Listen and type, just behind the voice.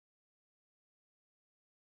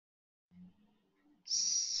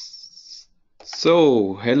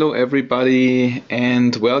So, hello everybody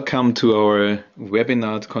and welcome to our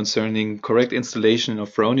webinar concerning correct installation of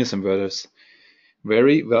Fronius inverters.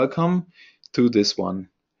 Very welcome to this one.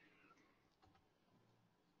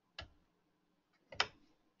 I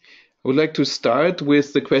would like to start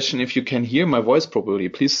with the question if you can hear my voice properly.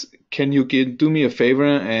 Please, can you do me a favor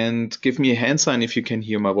and give me a hand sign if you can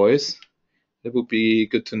hear my voice? That would be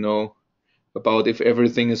good to know about if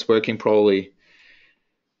everything is working properly.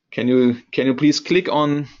 Can you please click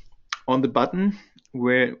on the button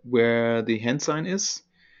where the hand sign is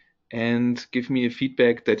and give me a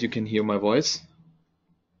feedback that you can hear my voice?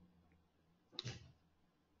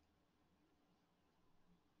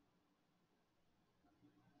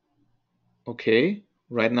 Okay,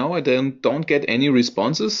 right now I don't get any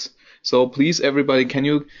responses. So please, everybody, can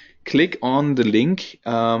you click on the link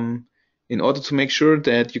in order to make sure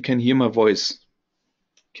that you can hear my voice?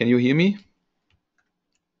 Can you hear me?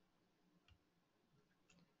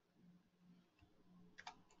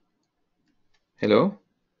 Hello?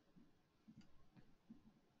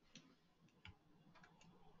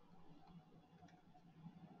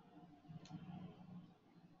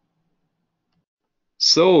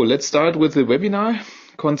 So let's start with the webinar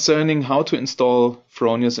concerning how to install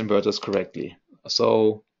Fronius inverters correctly.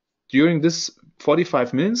 So during this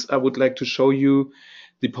 45 minutes, I would like to show you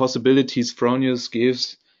the possibilities Fronius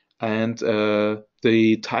gives and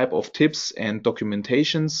the type of tips and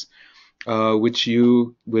documentations which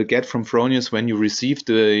you will get from Fronius when you receive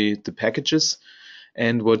the packages,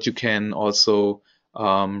 and what you can also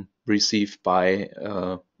receive by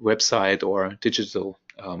website or digital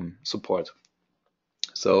support.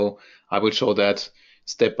 So I will show that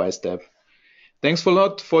step by step. Thanks a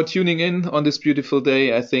lot for tuning in on this beautiful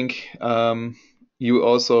day. I think you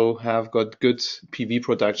also have got good PV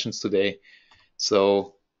productions today,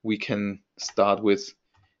 so we can start with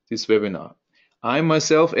this webinar. I'm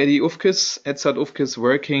myself Eddie Ufkes, Edzard Ufkes,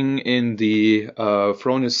 working in the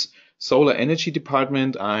Fronius Solar Energy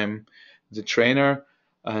department. I'm the trainer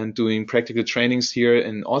and doing practical trainings here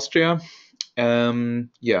in Austria.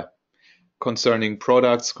 Concerning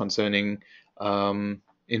products, concerning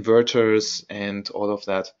inverters and all of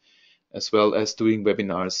that, as well as doing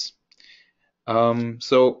webinars.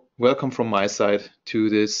 So welcome from my side to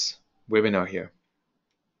this webinar here.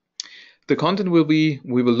 The content will be,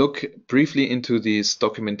 we will look briefly into this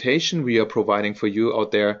documentation we are providing for you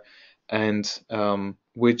out there, and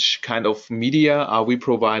which kind of media are we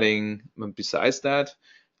providing besides that,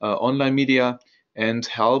 online media, and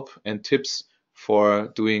help and tips for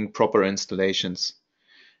doing proper installations.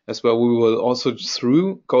 As well, we will also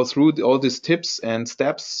go through all these tips and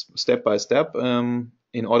steps, step by step,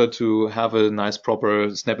 in order to have a nice proper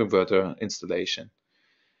SnapINverter installation.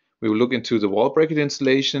 We will look into the wall bracket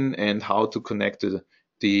installation and how to connect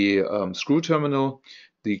the screw terminal,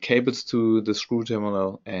 the cables to the screw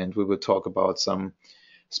terminal, and we will talk about some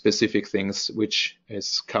specific things which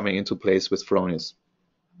is coming into place with Fronius.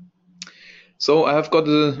 So I have got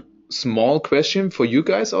a small question for you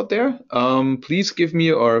guys out there. Please give me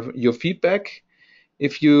your feedback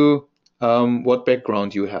if you what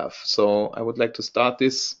background you have. So I would like to start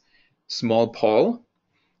this small poll.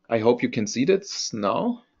 I hope you can see this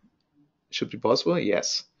now. Should be possible.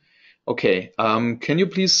 Yes. Okay. Can you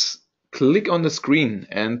please click on the screen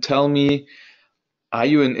and tell me, are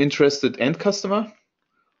you an interested end customer?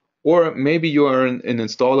 Or maybe you are an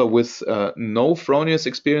installer with no Fronius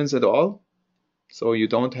experience at all? So you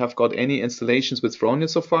don't have got any installations with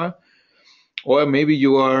Fronius so far? Or maybe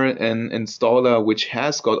you are an installer which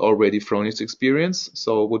has got already Fronius experience,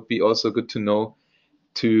 so it would be also good to know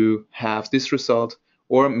to have this result.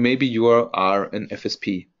 Or maybe you are an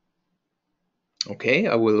FSP. Okay,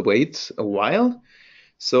 I will wait a while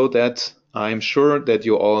so that I'm sure that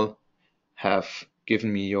you all have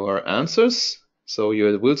given me your answers. So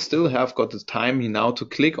you will still have got the time now to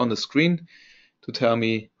click on the screen to tell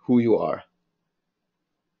me who you are.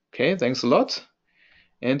 Okay, thanks a lot.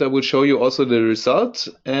 And I will show you also the result.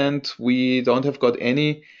 And we don't have got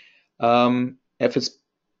any FSPs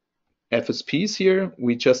here.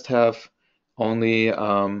 We just have only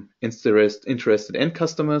interested end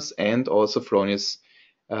customers and also Fronius,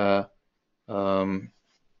 installers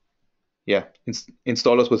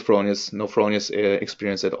with Fronius, no Fronius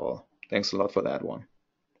experience at all. Thanks a lot for that one.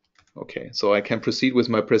 Okay, so I can proceed with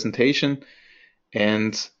my presentation,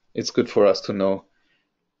 and it's good for us to know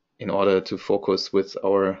in order to focus with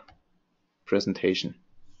our presentation.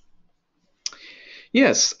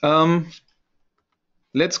 Yes,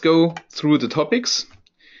 let's go through the topics.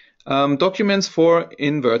 Documents for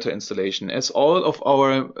inverter installation. As all of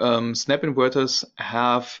our SnapINverters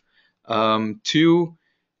have two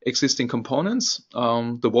existing components,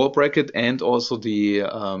 the wall bracket and also the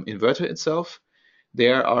inverter itself.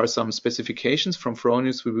 There are some specifications from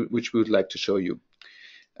Fronius which we would like to show you.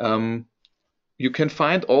 You can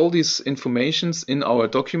find all these informations in our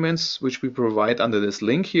documents which we provide under this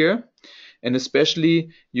link here. And especially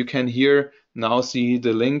you can here now see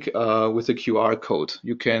the link with the QR code.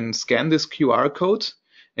 You can scan this QR code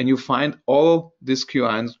and you find all these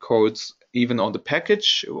QR codes even on the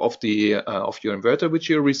package of the of your inverter which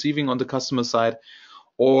you're receiving on the customer side,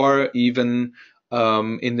 or even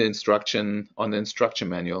in the instruction on the instruction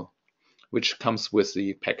manual which comes with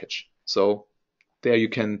the package. So there you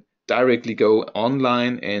can directly go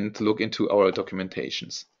online and look into our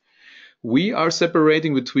documentations. We are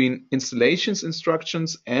separating between installations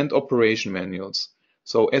instructions and operation manuals.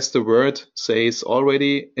 So as the word says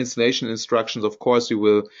already, installation instructions, of course, you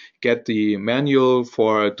will get the manual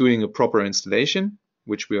for doing a proper installation,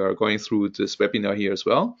 which we are going through this webinar here as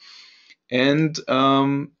well. And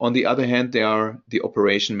on the other hand, there are the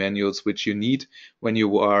operation manuals which you need when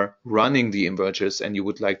you are running the inverters and you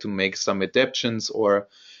would like to make some adaptations or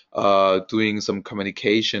doing some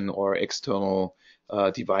communication or external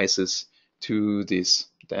devices to this.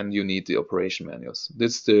 Then you need the operation manuals.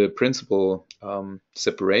 This is the principal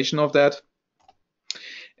separation of that.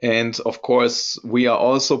 And of course, we are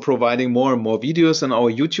also providing more and more videos on our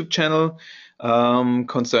YouTube channel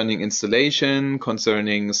concerning installation,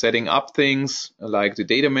 concerning setting up things, like the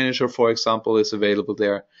data manager, for example, is available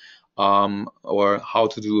there, or how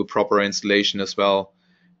to do a proper installation as well.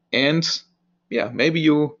 And yeah, maybe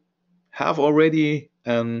you have already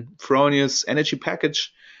a Fronius energy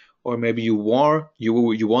package, or maybe you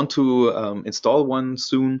want to install one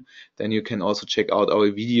soon. Then you can also check out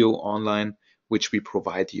our video online, which we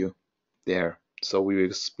provide you there. So we will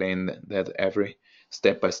explain that every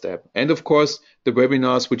step by step. And of course, the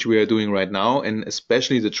webinars which we are doing right now, and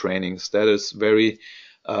especially the trainings, that is very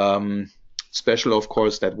special, of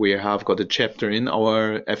course, that we have got a chapter in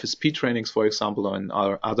our FSP trainings, for example, and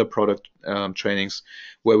our other product trainings,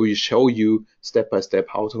 where we show you step by step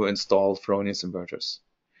how to install Fronius inverters.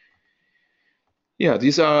 Yeah,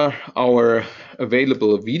 these are our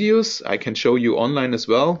available videos. I can show you online as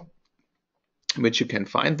well, which you can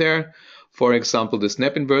find there. For example, the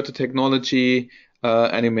SnapINverter technology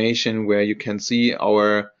animation, where you can see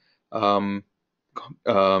our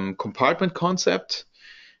compartment concept,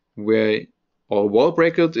 where our wall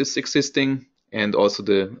bracket is existing, and also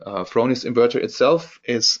the Fronius inverter itself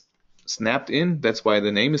is snapped in. That's why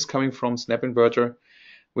the name is coming from SnapINverter,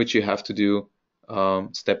 which you have to do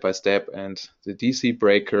step by step, and the DC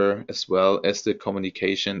breaker as well as the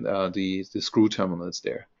communication, the screw terminals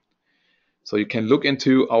there. So you can look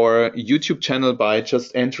into our YouTube channel by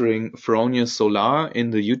just entering Fronius Solar in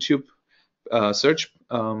the YouTube search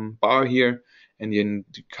bar here, and then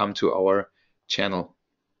come to our channel.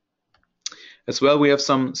 As well, we have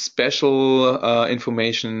some special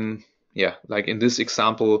information, yeah, like in this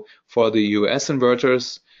example for the US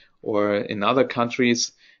inverters, or in other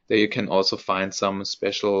countries, there you can also find some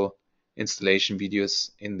special installation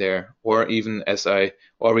videos in there, or even, as I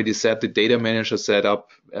already said, the data manager setup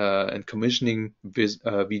and commissioning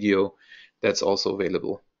video, that's also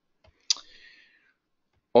available.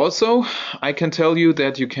 Also, I can tell you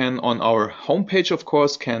that you can, on our homepage, of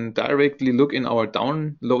course, can directly look in our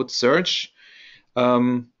download search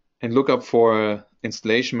and look up for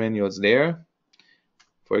installation manuals there.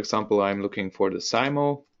 For example, I'm looking for the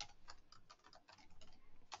SIMO.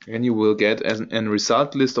 And you will get a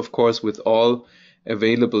result list, of course, with all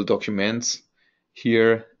available documents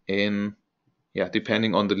here in, yeah,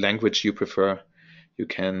 depending on the language you prefer, you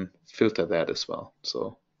can filter that as well.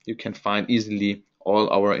 So you can find easily all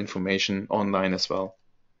our information online as well.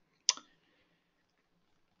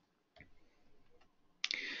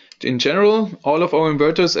 In general, all of our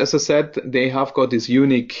inverters, as I said, they have got this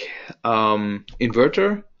unique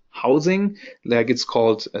inverter housing, like it's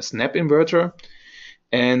called a SnapINverter.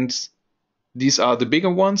 And these are the bigger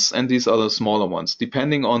ones, and these are the smaller ones,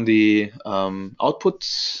 depending on the output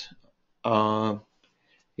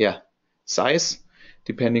size,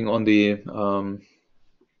 depending on the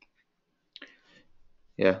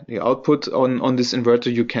the output on this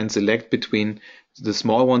inverter. You can select between the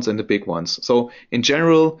small ones and the big ones. So in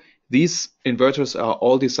general, these inverters are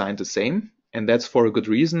all designed the same, and that's for a good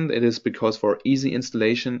reason. It is because for easy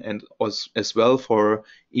installation and as well for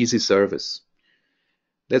easy service.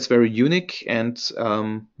 That's very unique, and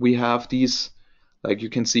we have these, like you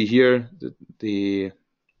can see here, the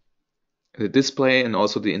display and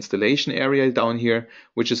also the installation area down here,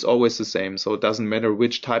 which is always the same. So it doesn't matter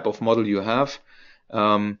which type of model you have,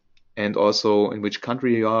 and and also in which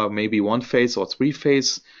country you are, maybe one-phase or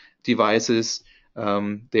three-phase devices.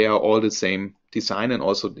 They are all the same design and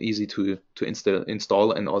also easy to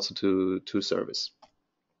install and also to service.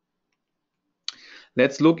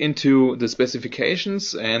 Let's look into the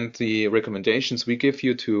specifications and the recommendations we give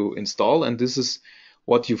you to install, and this is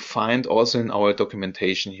what you find also in our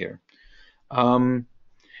documentation here.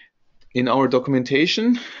 In our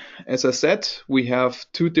documentation, as I said, we have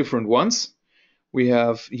two different ones. We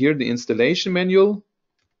have here the installation manual.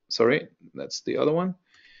 Sorry, that's the other one.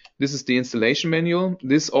 This is the installation manual.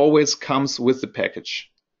 This always comes with the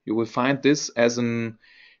package. You will find this as a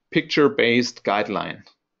picture-based guideline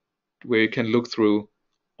where you can look through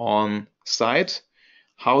on site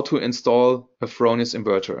how to install a Fronius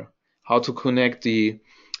inverter, how to connect the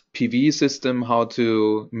PV system, how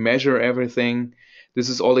to measure everything. This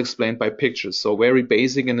is all explained by pictures, so very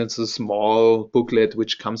basic, and it's a small booklet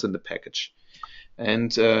which comes in the package.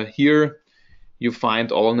 And here you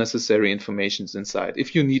find all necessary information inside.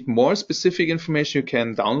 If you need more specific information, you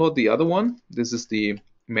can download the other one. This is the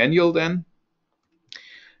manual then.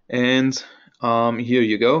 And here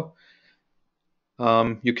you go.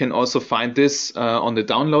 You can also find this on the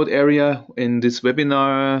download area in this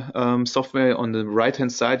webinar software. On the right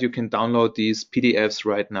hand side, you can download these PDFs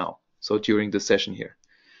right now. So during the session here,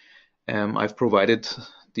 I've provided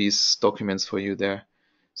these documents for you there,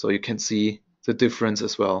 so you can see the difference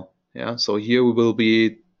as well. Yeah, so here we will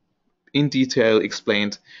be in detail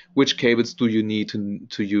explained which cables do you need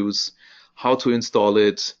to use, how to install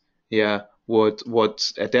it, yeah, what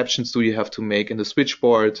adaptations do you have to make in the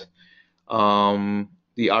switchboard, the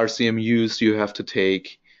RCMUs you have to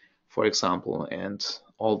take, for example, and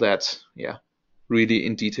all that, yeah, really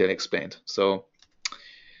in detail explained. So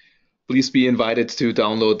please be invited to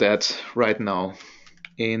download that right now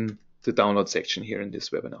in the download section here in this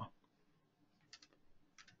webinar.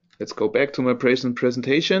 Let's go back to my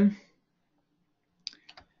presentation.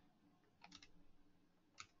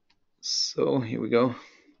 So here we go.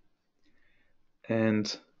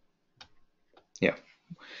 And yeah,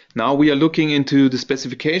 now we are looking into the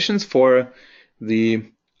specifications for the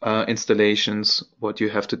installations, what you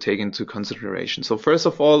have to take into consideration. So first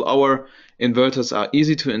of all, our inverters are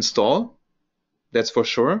easy to install, that's for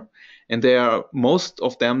sure. And they are, most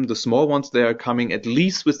of them, the small ones, they are coming at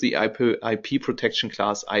least with the IP protection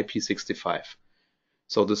class IP65.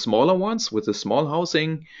 So the smaller ones with the small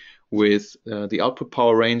housing, with the output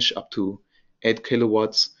power range up to 8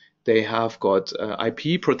 kilowatts, they have got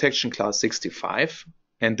IP protection class 65.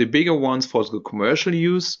 And the bigger ones for the commercial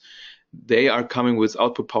use, they are coming with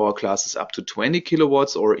output power classes up to 20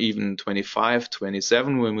 kilowatts or even 25,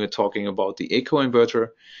 27 when we're talking about the eco inverter.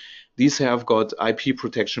 These have got IP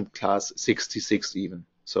protection class 66 even,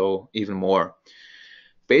 so even more.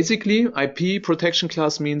 Basically, IP protection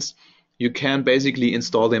class means you can basically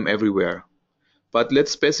install them everywhere. But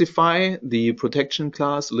let's specify the protection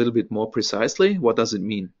class a little bit more precisely. What does it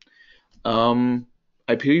mean?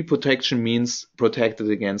 IP protection means protected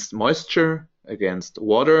against moisture, against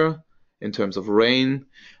water, in terms of rain.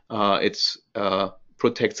 It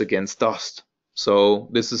protects against dust. So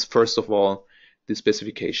this is first of all the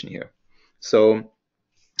specification here. So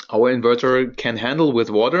our inverter can handle with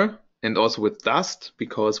water and also with dust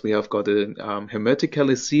because we have got a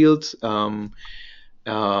hermetically sealed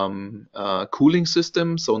cooling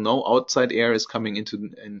system. So no outside air is coming into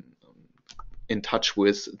in touch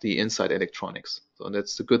with the inside electronics. So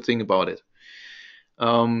that's the good thing about it.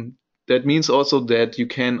 That means also that you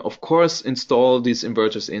can, of course, install these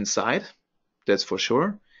inverters inside, that's for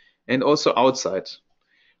sure, and also outside,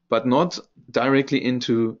 but not directly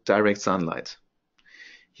into direct sunlight.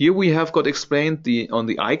 Here we have got explained on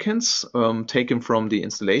the icons taken from the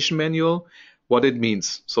installation manual what it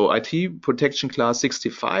means. So IP protection class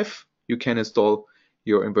 65, you can install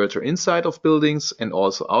your inverter inside of buildings and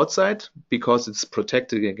also outside because it's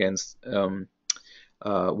protected against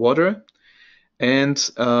water.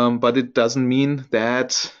 And but it doesn't mean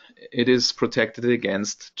that it is protected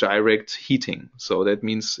against direct heating. So that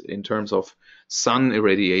means in terms of sun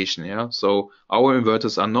irradiation. Yeah. So our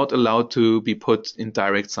inverters are not allowed to be put in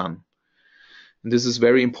direct sun. And this is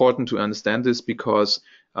very important to understand this because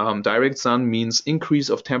direct sun means increase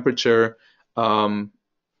of temperature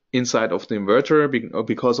inside of the inverter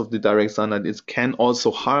because of the direct sunlight. It can also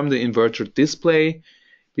harm the inverter display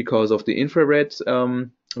because of the infrared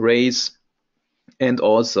rays. And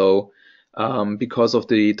also because of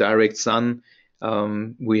the direct sun,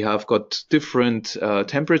 we have got different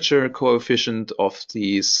temperature coefficient of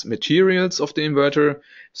these materials of the inverter,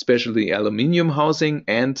 especially aluminium housing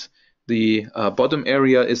and the bottom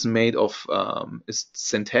area is made of is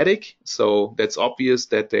synthetic, so that's obvious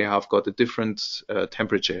that they have got a different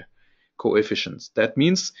temperature coefficients. That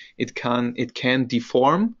means it can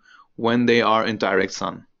deform when they are in direct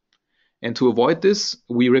sun. And to avoid this,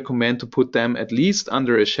 we recommend to put them at least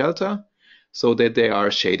under a shelter so that they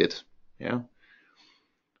are shaded. Yeah.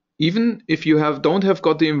 Even if you don't have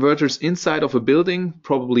got the inverters inside of a building,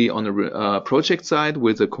 probably on a project site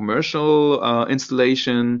with a commercial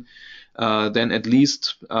installation, then at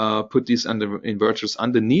least put these inverters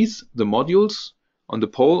underneath the modules on the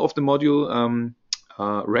pole of the module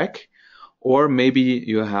rack, or maybe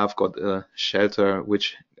you have got a shelter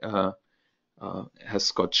which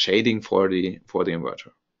has got shading for the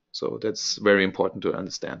inverter. So that's very important to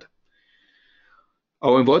understand.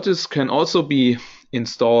 Our inverters can also be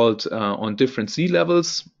installed on different sea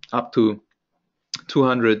levels, up to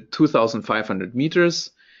 2,500 meters.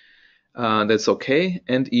 That's okay,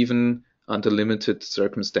 and even under limited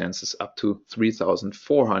circumstances up to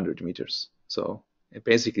 3,400 meters. So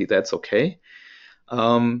basically that's okay.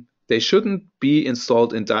 They shouldn't be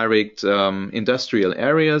installed in direct industrial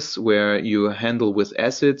areas where you handle with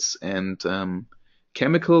acids and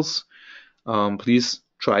chemicals. Please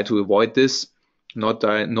try to avoid this. No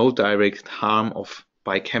direct harm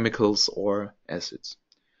by chemicals or acids.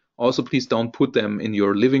 Also, please don't put them in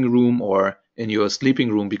your living room or in your sleeping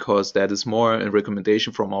room, because that is more a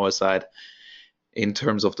recommendation from our side in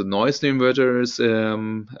terms of the noise the inverter is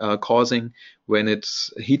causing when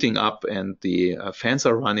it's heating up and the fans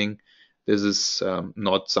are running. This is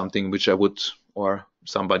not something which I would or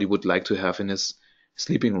somebody would like to have in his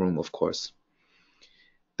sleeping room, of course.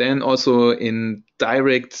 Then also in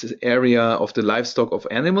direct area of the livestock of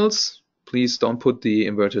animals, please don't put the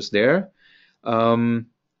inverters there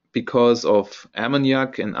because of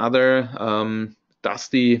ammoniac and other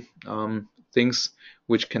dusty things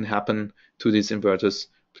which can happen to these inverters.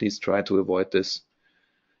 Please try to avoid this,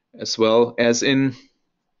 as well as in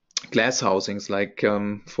glass housings, like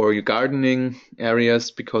for your gardening areas.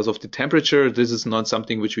 Because of the temperature, this is not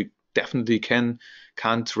something which we definitely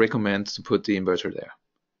can't recommend to put the inverter there.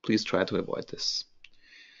 Please try to avoid this.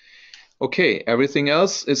 Okay, everything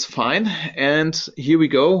else is fine, and here we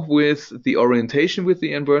go with the orientation with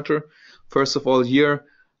the inverter. First of all, here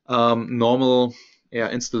normal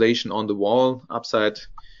installation on the wall upside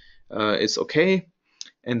is okay,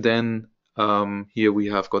 and then here we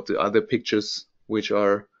have got the other pictures which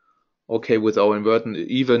are okay with our inverter.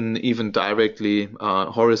 Even directly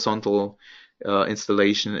horizontal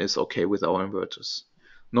installation is okay with our inverters.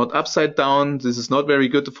 Not upside down. This is not very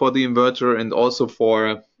good for the inverter, and also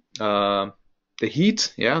for the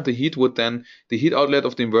heat. Yeah, the heat outlet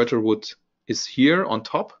of the inverter is here on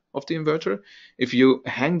top of the inverter. If you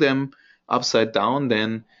hang them upside down,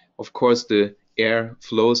 then of course the air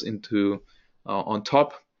flows into on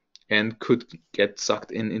top and could get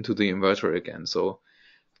sucked into the inverter again. So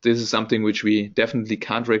this is something which we definitely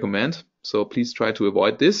can't recommend. So please try to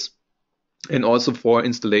avoid this. And also for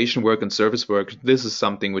installation work and service work, this is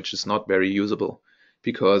something which is not very usable,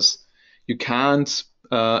 because you can't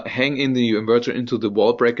hang in the inverter into the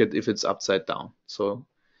wall bracket if it's upside down. So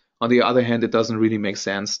on the other hand, it doesn't really make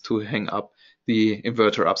sense to hang up the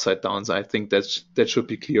inverter upside down. So I think that should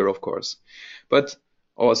be clear, of course. But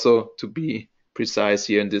also, to be precise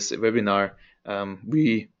here in this webinar,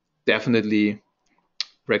 we definitely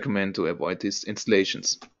recommend to avoid these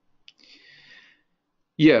installations.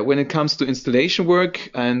 Yeah, when it comes to installation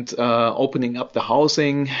work and opening up the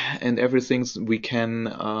housing and everything, we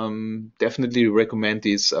can definitely recommend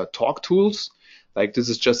these torque tools. Like, this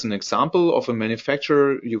is just an example of a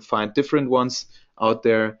manufacturer. You find different ones out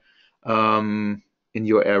there in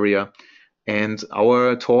your area. And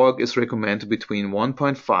our torque is recommended between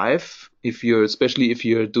 1.5, especially if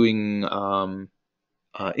you're doing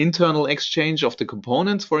internal exchange of the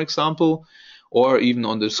components, for example, or even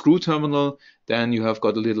on the screw terminal, then you have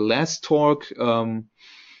got a little less torque.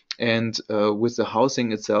 And with the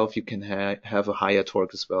housing itself, you can have a higher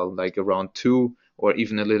torque as well, like around 2 or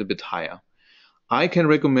even a little bit higher. I can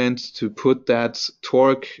recommend to put that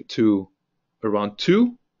torque to around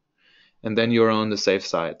 2, and then you're on the safe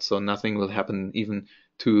side. So nothing will happen even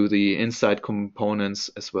to the inside components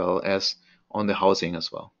as well as on the housing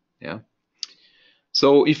as well. Yeah.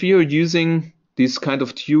 So if you're using these kind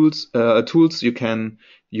of tools, you can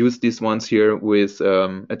use these ones here with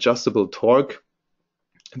adjustable torque.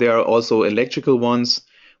 There are also electrical ones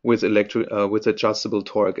with adjustable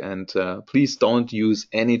torque, and please don't use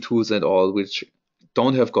any tools at all which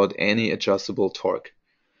don't have got any adjustable torque.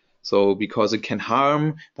 So because it can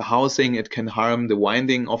harm the housing, it can harm the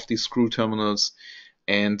winding of these screw terminals,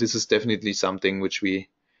 and this is definitely something which we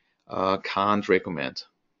can't recommend.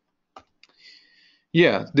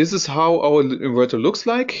 Yeah, this is how our inverter looks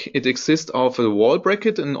like. It exists of a wall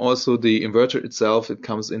bracket and also the inverter itself. It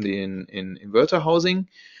comes in the inverter housing,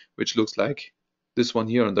 which looks like this one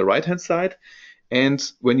here on the right hand side. And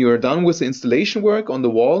when you are done with the installation work on the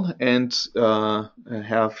wall and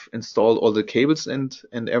have installed all the cables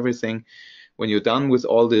and everything, when you're done with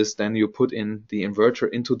all this, then you put in the inverter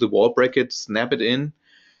into the wall bracket, snap it in,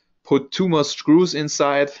 put 2 more screws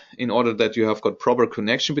inside in order that you have got proper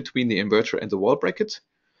connection between the inverter and the wall bracket.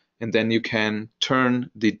 And then you can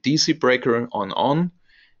turn the DC breaker on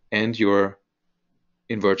and your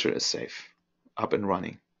inverter is safe, up and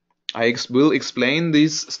running. I will explain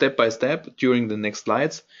this step by step during the next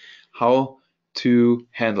slides, how to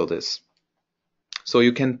handle this. So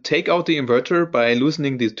you can take out the inverter by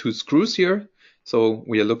loosening the 2 screws here. So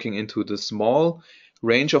we are looking into the small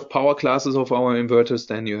range of power classes of our inverters.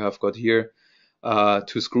 Then you have got here 2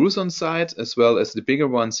 screws on side, as well as the bigger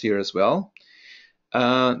ones here as well.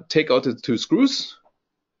 Take out the 2 screws,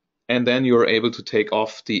 and then you're able to take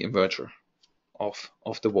off the inverter off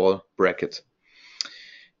of the wall bracket.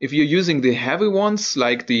 If you're using the heavy ones,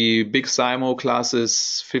 like the big SIMO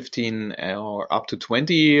classes, 15 or up to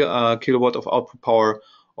 20 kilowatt of output power,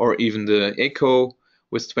 or even the Eco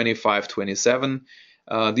with 25, 27,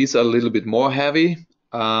 these are a little bit more heavy.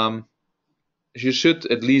 You should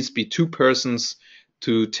at least be 2 persons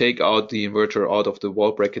to take out the inverter out of the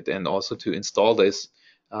wall bracket and also to install this,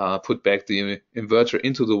 put back the inverter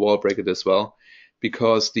into the wall bracket as well.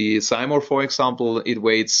 Because the SIMO, for example, it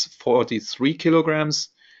weighs 43 kilograms,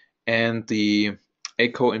 and the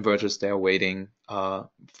Eco inverters, they're weighing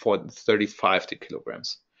for 35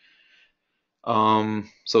 kilograms.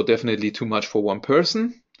 So definitely too much for 1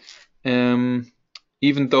 person.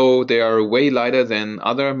 Even though they are way lighter than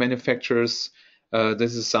other manufacturers,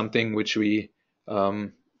 this is something which we,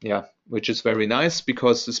 which is very nice,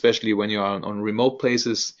 because especially when you are on remote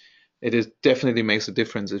places, it definitely makes a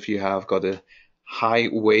difference if you have got a high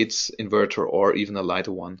weights inverter or even a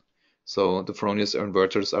lighter one. So the Fronius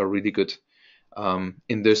inverters are really good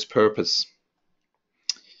in this purpose.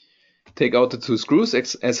 Take out the 2 screws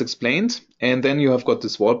as explained, and then you have got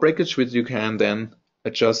this wall breakage, which you can then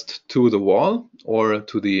adjust to the wall or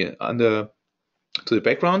to the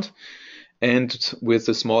background. And with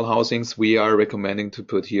the small housings, we are recommending to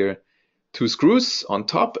put here 2 screws on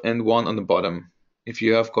top and 1 on the bottom. If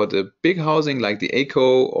you have got a big housing like the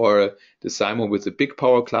Eco or the SIMO with the big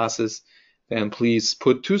power classes, then please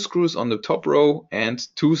put 2 screws on the top row and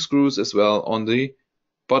 2 screws as well on the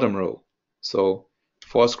bottom row. So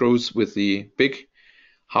 4 screws with the big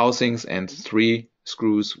housings and 3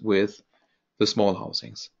 screws with the small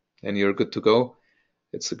housings. Then you're good to go.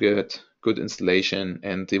 It's a good installation,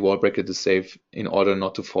 and the wall bracket is safe in order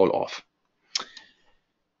not to fall off.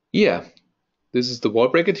 Yeah, this is the wall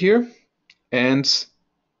bracket here, and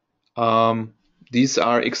these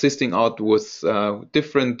are existing out with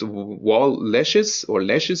different wall lashes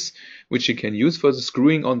which you can use for the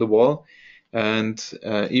screwing on the wall, and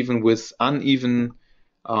even with uneven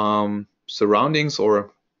surroundings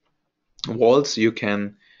or walls, you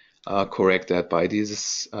can correct that by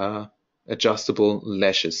these adjustable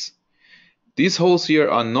lashes. These holes here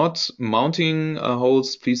are not mounting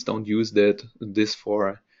holes. Please don't use this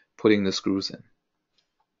for putting the screws in.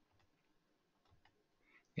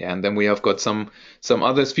 Yeah, and then we have got some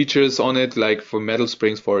other features on it, like for metal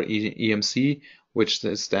springs for EMC, which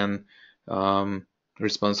is then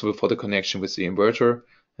responsible for the connection with the inverter.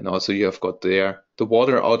 And also you have got there the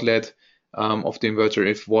water outlet of the inverter.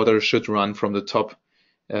 If water should run from the top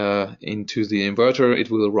into the inverter, it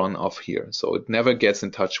will run off here. So it never gets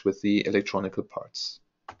in touch with the electronical parts.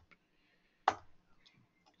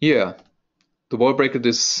 Yeah, the wall bracket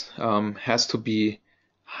has to be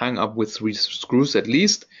hung up with 3 screws at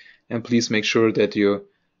least, and please make sure that you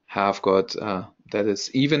have got that is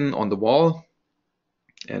even on the wall,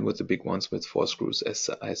 and with the big ones with 4 screws as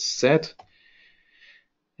I said.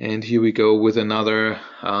 And here we go with another,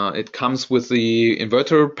 it comes with the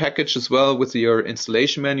inverter package as well. With your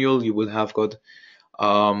installation manual, you will have got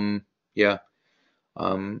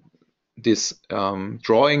this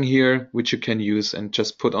drawing here, which you can use and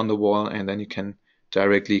just put on the wall, and then you can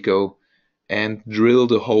directly go and drill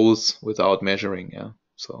the holes without measuring. Yeah,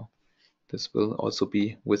 so this will also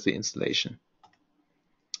be with the installation.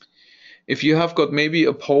 If you have got maybe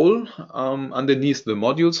a pole underneath the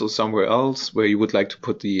modules or somewhere else where you would like to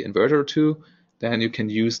put the inverter to, then you can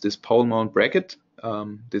use this pole mount bracket.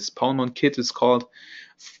 This pole mount kit is called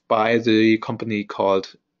by the company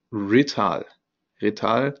called Rittal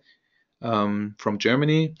from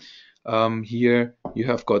Germany. Here you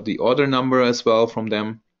have got the order number as well from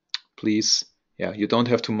them, please, yeah, you don't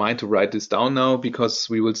have to mind to write this down now, because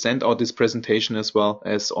we will send out this presentation as well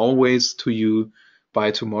as always to you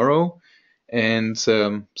by tomorrow. And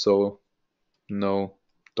so no,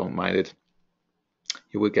 don't mind it.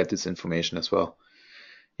 You will get this information as well.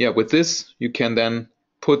 Yeah, with this, you can then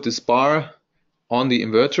put this bar on the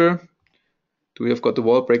inverter. Do we have got the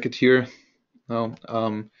wall bracket here? No,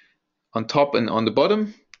 on top and on the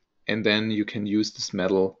bottom. And then you can use this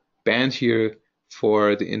metal band here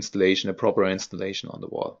for the installation, a proper installation on the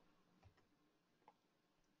wall.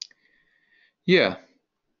 Yeah,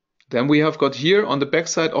 then we have got here on the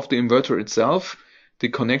backside of the inverter itself the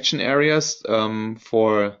connection areas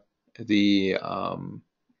for the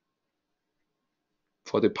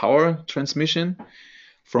power transmission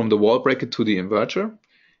from the wall bracket to the inverter.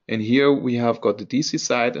 And here we have got the DC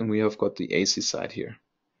side and we have got the AC side here.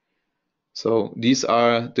 So these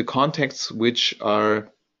are the contacts which are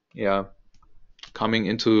coming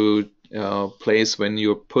into place when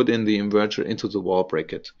you put in the inverter into the wall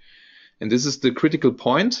bracket. And this is the critical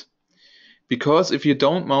point, because if you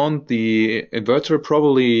don't mount the inverter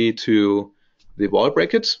properly to the wall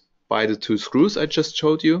bracket by the 2 screws I just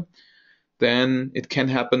showed you, then it can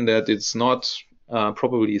happen that it's not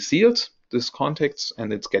properly sealed, this contacts,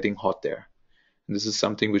 and it's getting hot there. And this is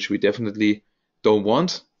something which we definitely don't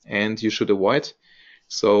want and you should avoid.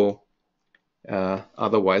 So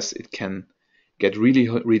otherwise it can get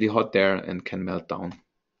really hot there and can melt down.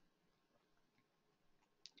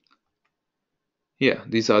 Yeah,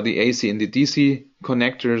 these are the AC and the DC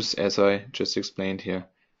connectors, as I just explained here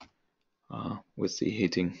with the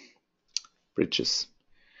heating bridges.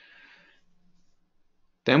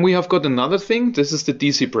 Then we have got another thing. This is the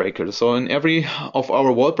DC breaker. So in every of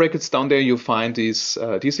our wall brackets down there, you find this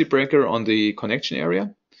DC breaker on the connection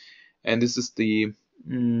area. And this is the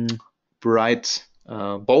bright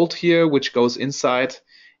bolt here, which goes inside,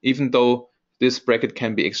 even though this bracket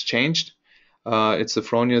can be exchanged. It's a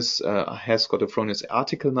Fronius, has got a Fronius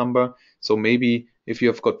article number. So maybe if you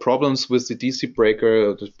have got problems with the DC breaker,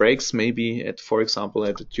 or the breaks maybe at, for example,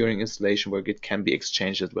 during installation work, it can be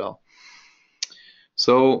exchanged as well.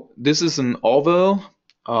 So this is an oval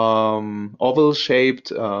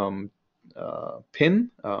shaped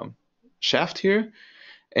pin shaft here,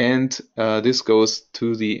 and this goes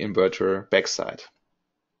to the inverter backside.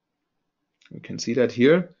 You can see that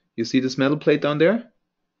here. You see this metal plate down there?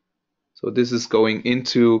 So this is going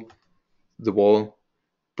into the wall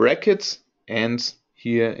bracket and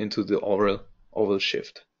here into the oval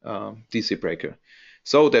shift DC breaker.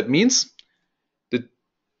 So that means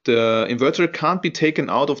the inverter can't be taken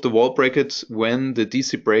out of the wall bracket when the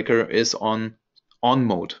DC breaker is on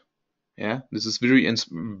mode. Yeah, this is very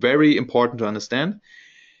important to understand.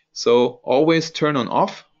 So always turn on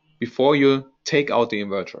off before you take out the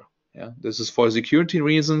inverter. Yeah, this is for security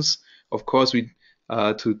reasons. Of course, we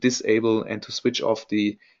to disable and to switch off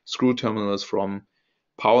the screw terminals from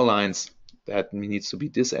power lines, that needs to be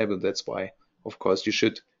disabled. That's why, of course, you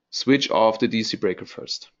should switch off the DC breaker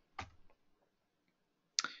first.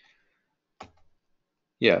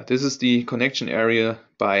 Yeah, this is the connection area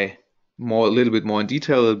by a little bit more in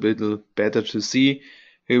detail, a little better to see.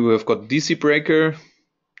 Here we've got the DC breaker,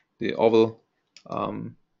 the oval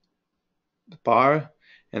bar,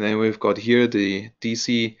 and then we've got here the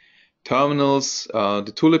DC terminals,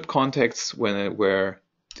 the tulip contacts where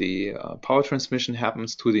the power transmission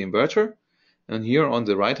happens to the inverter. And here on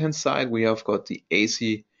the right hand side we have got the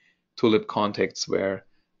AC tulip contacts where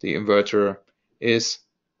the inverter is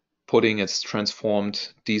putting its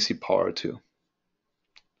transformed DC power to.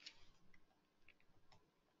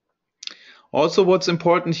 Also, what's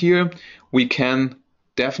important here, we can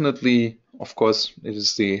definitely, of course, it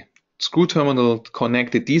is the screw terminal,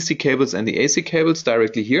 connect the DC cables and the AC cables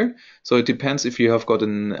directly here. So it depends if you have got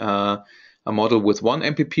a model with 1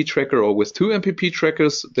 MPP tracker or with 2 MPP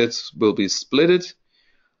trackers, that will be splitted.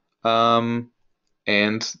 And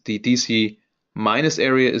the DC minus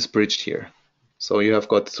area is bridged here. So you have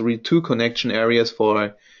got two connection areas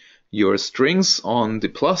for your strings on the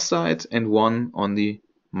plus side and one on the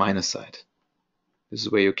minus side. This is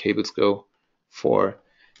where your cables go for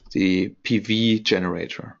the PV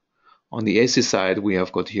generator. On the AC side, we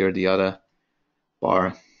have got here the other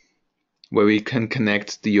bar where we can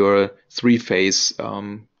connect your 3-phase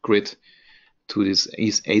grid to this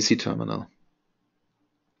AC terminal.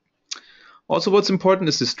 Also, what's important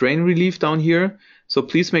is the strain relief down here. So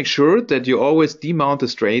please make sure that you always demount the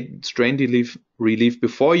strain relief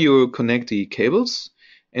before you connect the cables,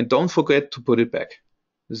 and don't forget to put it back.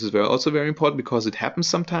 This is also very important because it happens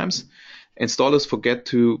sometimes. Installers forget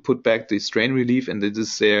to put back the strain relief, and it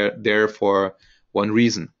is there for one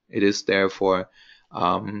reason. It is there for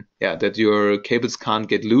yeah, that your cables can't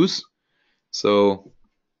get loose. So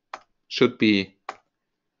should be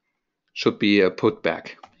put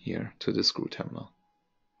back here to the screw terminal.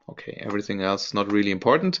 Okay, everything else is not really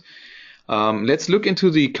important. Let's look into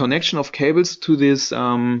the connection of cables to this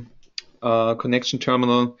connection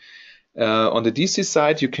terminal. On the DC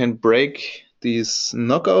side, you can break these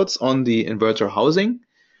knockouts on the inverter housing,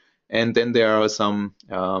 and then there are some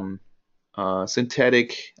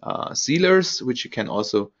synthetic sealers which you can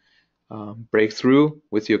also break through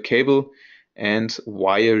with your cable and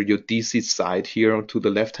wire your DC side here to the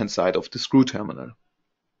left hand side of the screw terminal.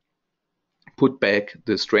 Put back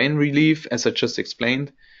the strain relief as I just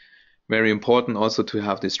explained. Very important also to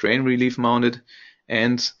have the strain relief mounted,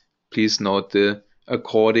 and please note the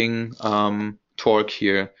according torque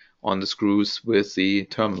here on the screws with the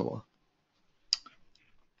terminal.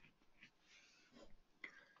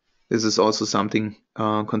 This is also something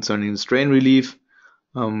concerning the strain relief.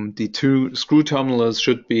 The two screw terminals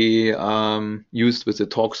should be used with a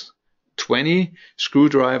Torx 20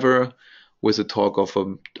 screwdriver with a torque of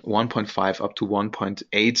 1.5 up to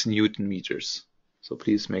 1.8 Newton meters. So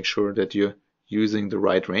please make sure that you're using the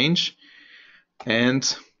right range.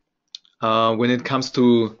 And when it comes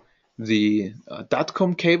to the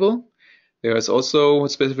DATCOM cable, there is also a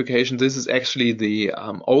specification. This is actually the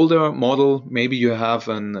older model. Maybe you have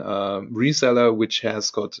an reseller which has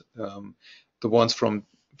got the ones from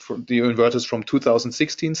the inverters from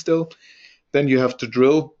 2016 still. Then you have to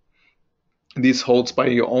drill these holes by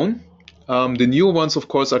your own. The new ones, of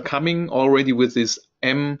course, are coming already with this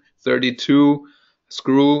M32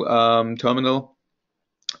 screw terminal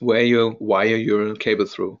where you wire your cable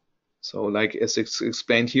through. So like as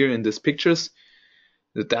explained here in these pictures,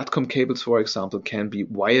 the DATCOM cables, for example, can be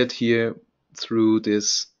wired here through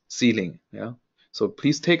this sealing. Yeah. So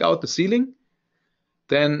please take out the sealing.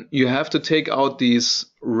 Then you have to take out these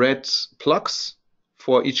red plugs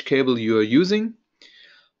for each cable you are using.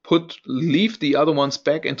 Leave the other ones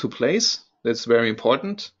back into place. That's very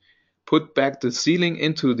important. Put back the sealing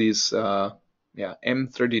into this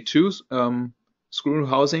M32 screw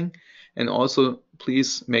housing, and also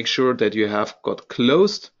please make sure that you have got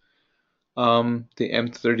closed the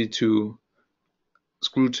M32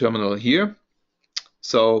 screw terminal here.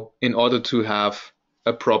 So in order to have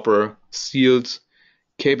a proper sealed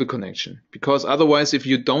cable connection, because otherwise if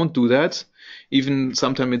you don't do that, even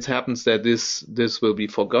sometimes it happens that this will be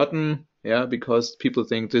forgotten, yeah, because people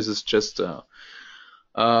think this is just a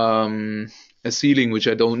sealing which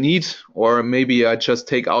I don't need, or maybe I just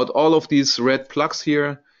take out all of these red plugs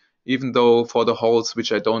here, even though for the holes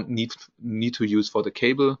which I don't need to use for the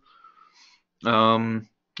cable.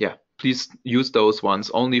 Yeah, please use those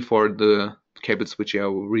ones only for the cables which you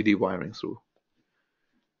are really wiring through.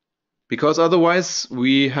 Because otherwise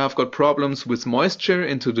we have got problems with moisture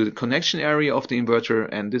into the connection area of the inverter,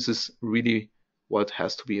 and this is really what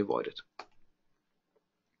has to be avoided.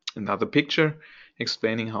 Another picture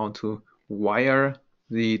explaining how to wire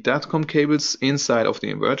the DATCOM cables inside of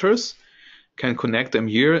the inverters. Can connect them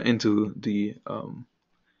here into the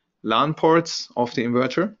LAN ports of the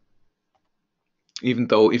inverter. Even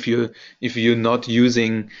though if you're not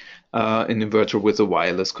using an inverter with a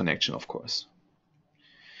wireless connection, of course.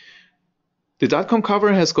 The DATCOM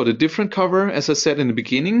cover has got a different cover, as I said in the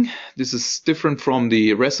beginning. This is different from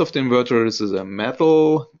the rest of the inverter. This is a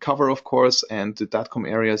metal cover, of course, and the DATCOM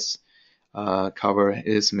areas cover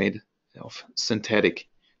is made of synthetic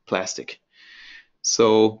plastic.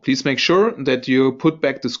 So please make sure that you put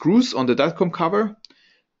back the screws on the DATCOM cover.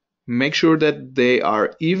 Make sure that they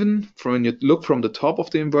are even. When you look from the top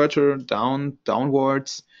of the inverter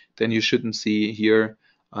downwards, then you shouldn't see here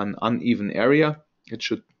an uneven area. It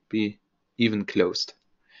should be even closed.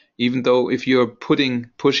 Even though if you're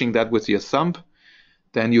pushing that with your thumb,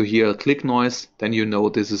 then you hear a click noise, then you know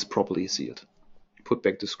this is properly sealed. Put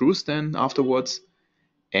back the screws then afterwards,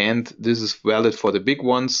 and this is valid for the big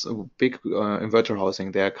ones, big inverter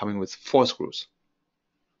housing. They are coming with 4 screws.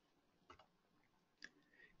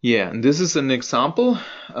 Yeah, and this is an example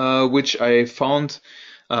which I found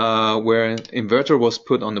where an inverter was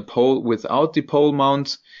put on the pole without the pole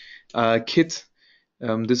mount kit.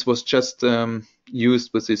 This was just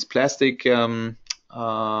used with these plastic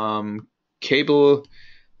cable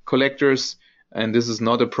collectors, and this is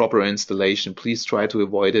not a proper installation. Please try to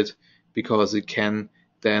avoid it because it can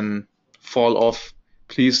then fall off.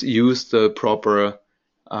 Please use the proper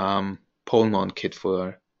pole mount kit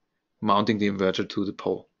for mounting the inverter to the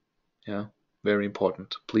pole. Yeah, very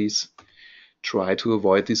important. Please try to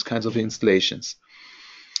avoid these kinds of installations.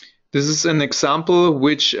 This is an example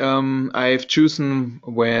which I've chosen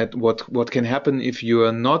where what can happen if you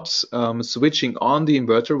are not switching on the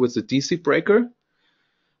inverter with the DC breaker.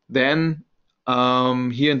 Then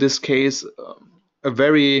here in this case, a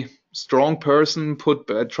very strong person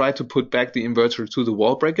tried to put back the inverter to the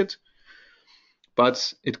wall bracket,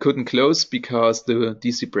 but it couldn't close because the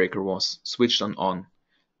DC breaker was switched on.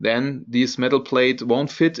 Then this metal plate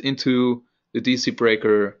won't fit into the DC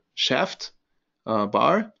breaker shaft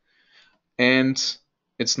bar, and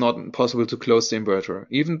it's not possible to close the inverter.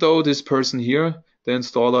 Even though this person here, the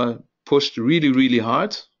installer, pushed really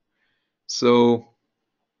hard, so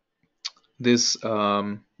this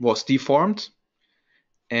was deformed,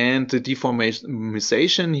 and the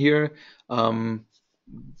deformation here, due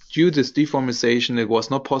to this deformation, it was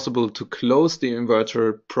not possible to close the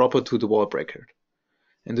inverter proper to the wall breaker.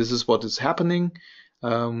 And this is what is happening.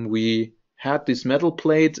 We had this metal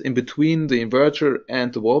plate in between the inverter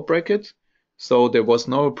and the wall bracket, so there was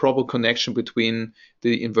no proper connection between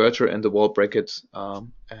the inverter and the wall bracket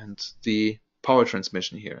and the power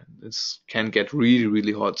transmission here. This can get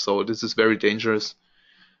really hot, so this is very dangerous.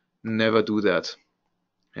 Never do that.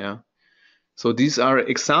 Yeah. So these are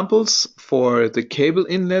examples for the cable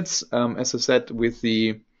inlets, as I said, with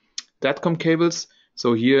the DATCOM cables.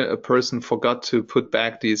 So here a person forgot to put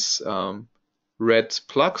back these red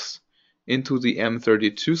plugs into the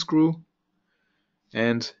M32 screw,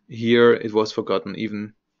 and here it was forgotten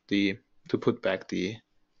even to put back the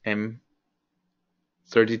M32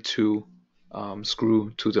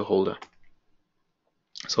 screw to the holder.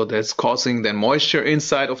 So that's causing then moisture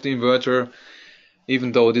inside of the inverter.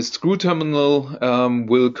 Even though this screw terminal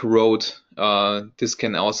will corrode, this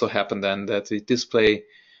can also happen then that the display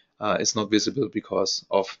is not visible because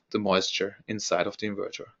of the moisture inside of the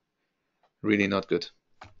inverter. Really not good.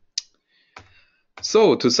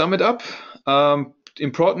 So to sum it up,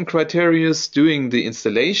 important criteria doing the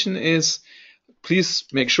installation is, please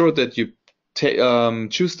make sure that you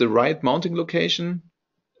choose the right mounting location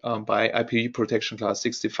by IP protection class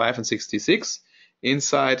 65 and 66.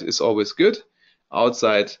 Inside is always good.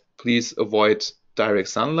 Outside, please avoid direct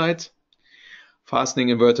sunlight. Fastening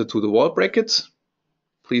inverter to the wall bracket.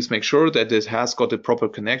 Please make sure that it has got a proper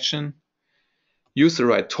connection. Use the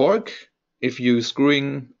right torque. If you're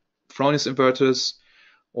screwing Fronius inverters,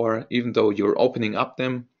 or even though you're opening up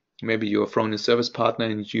them, maybe you're a Fronius service partner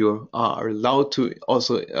and you are allowed to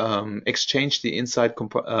also exchange the inside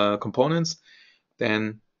components,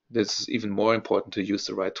 then this is even more important to use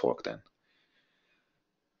the right torque then.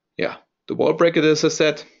 Yeah, the wall bracket, as I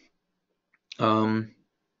said, and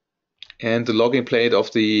the logging plate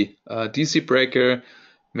of the DC breaker.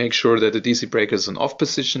 Make sure that the DC breaker is in off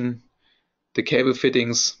position. The cable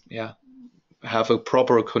fittings, have a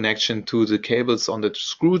proper connection to the cables on the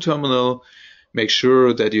screw terminal. Make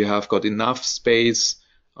sure that you have got enough space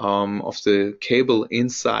of the cable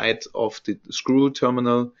inside of the screw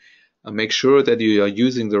terminal. Make sure that you are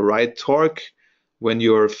using the right torque when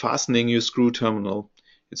you're fastening your screw terminal.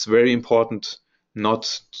 It's very important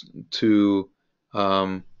not to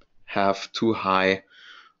have too high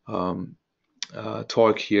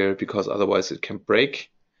torque here, because otherwise it can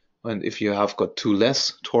break. And if you have got too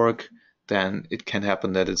less torque, then it can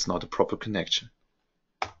happen that it's not a proper connection.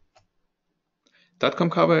 DATCOM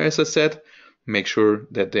cover, as I said, make sure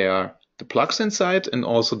that there are the plugs inside, and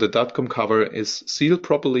also the DATCOM cover is sealed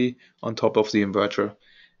properly on top of the inverter,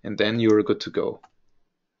 and then you're good to go.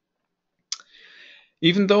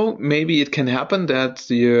 Even though maybe it can happen that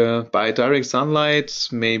by direct sunlight,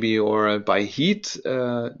 maybe, or by heat,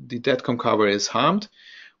 the DATCOM cover is harmed,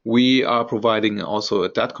 we are providing also a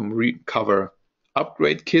DATCOM cover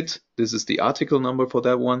upgrade kit. This is the article number for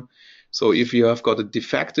that one. So if you have got a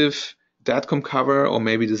defective DATCOM cover, or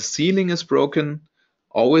maybe the sealing is broken,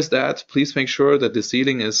 always that, please make sure that the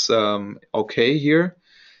sealing is okay here.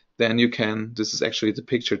 Then you can, this is actually the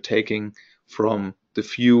picture taking from the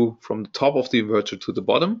view from the top of the inverter to the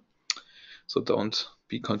bottom. So don't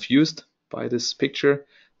be confused by this picture.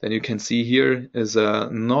 Then you can see here is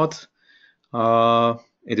it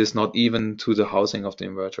is not even to the housing of the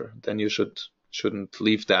inverter. Then you shouldn't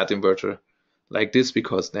leave that inverter like this,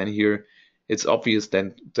 because then here it's obvious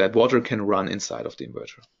then that water can run inside of the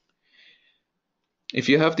inverter. If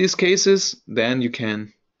you have these cases, then you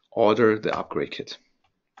can order the upgrade kit.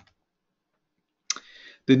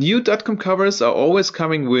 The new DATCOM covers are always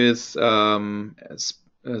coming with a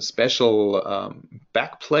special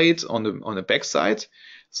back plate on the back side,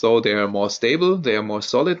 so they are more stable, they are more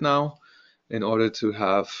solid now, in order to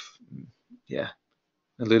have a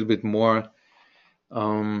little bit more,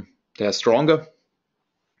 they're stronger.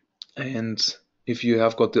 And if you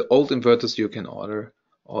have got the old inverters, you can order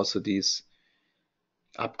also these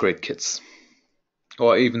upgrade kits.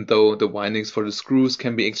 Or even though the windings for the screws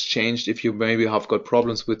can be exchanged if you maybe have got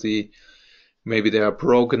problems with maybe they are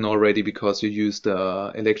broken already because you used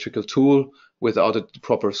the electrical tool without a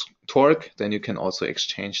proper torque, then you can also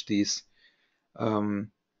exchange these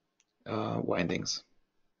windings.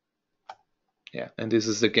 Yeah, and this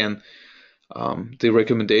is again the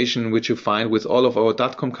recommendation which you find with all of our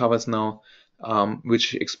 .com covers now,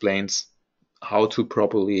 which explains how to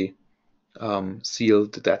properly seal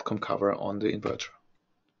the .com cover on the inverter.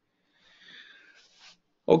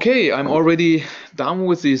 Okay, I'm already done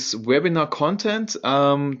with this webinar content.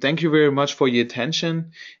 Thank you very much for your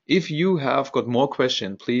attention. If you have got more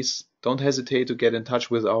questions, please don't hesitate to get in touch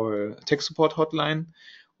with our tech support hotline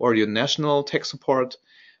or your national tech support.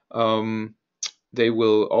 They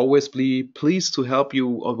will always be pleased to help you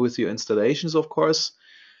with your installations, of course.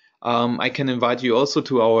 I can invite you also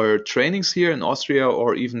to our trainings here in Austria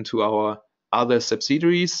or even to our other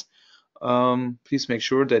subsidiaries. Please make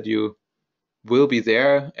sure that you will be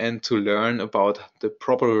there and to learn about the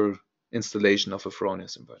proper installation of a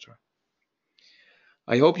Fronius inverter.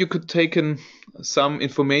 I hope you could take in some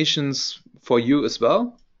informations for you as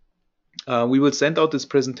well. We will send out this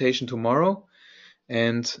presentation tomorrow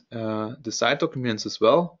and the site documents as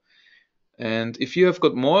well. And if you have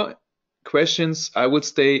got more questions, I will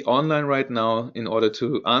stay online right now in order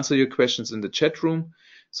to answer your questions in the chat room.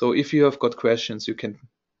 So if you have got questions, you can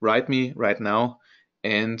write me right now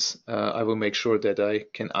and I will make sure that I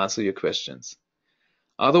can answer your questions.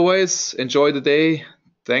 Otherwise, enjoy the day.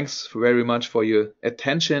 Thanks very much for your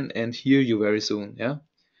attention and hear you very soon. Yeah.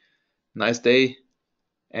 Nice day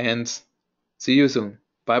and see you soon.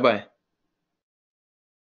 Bye bye.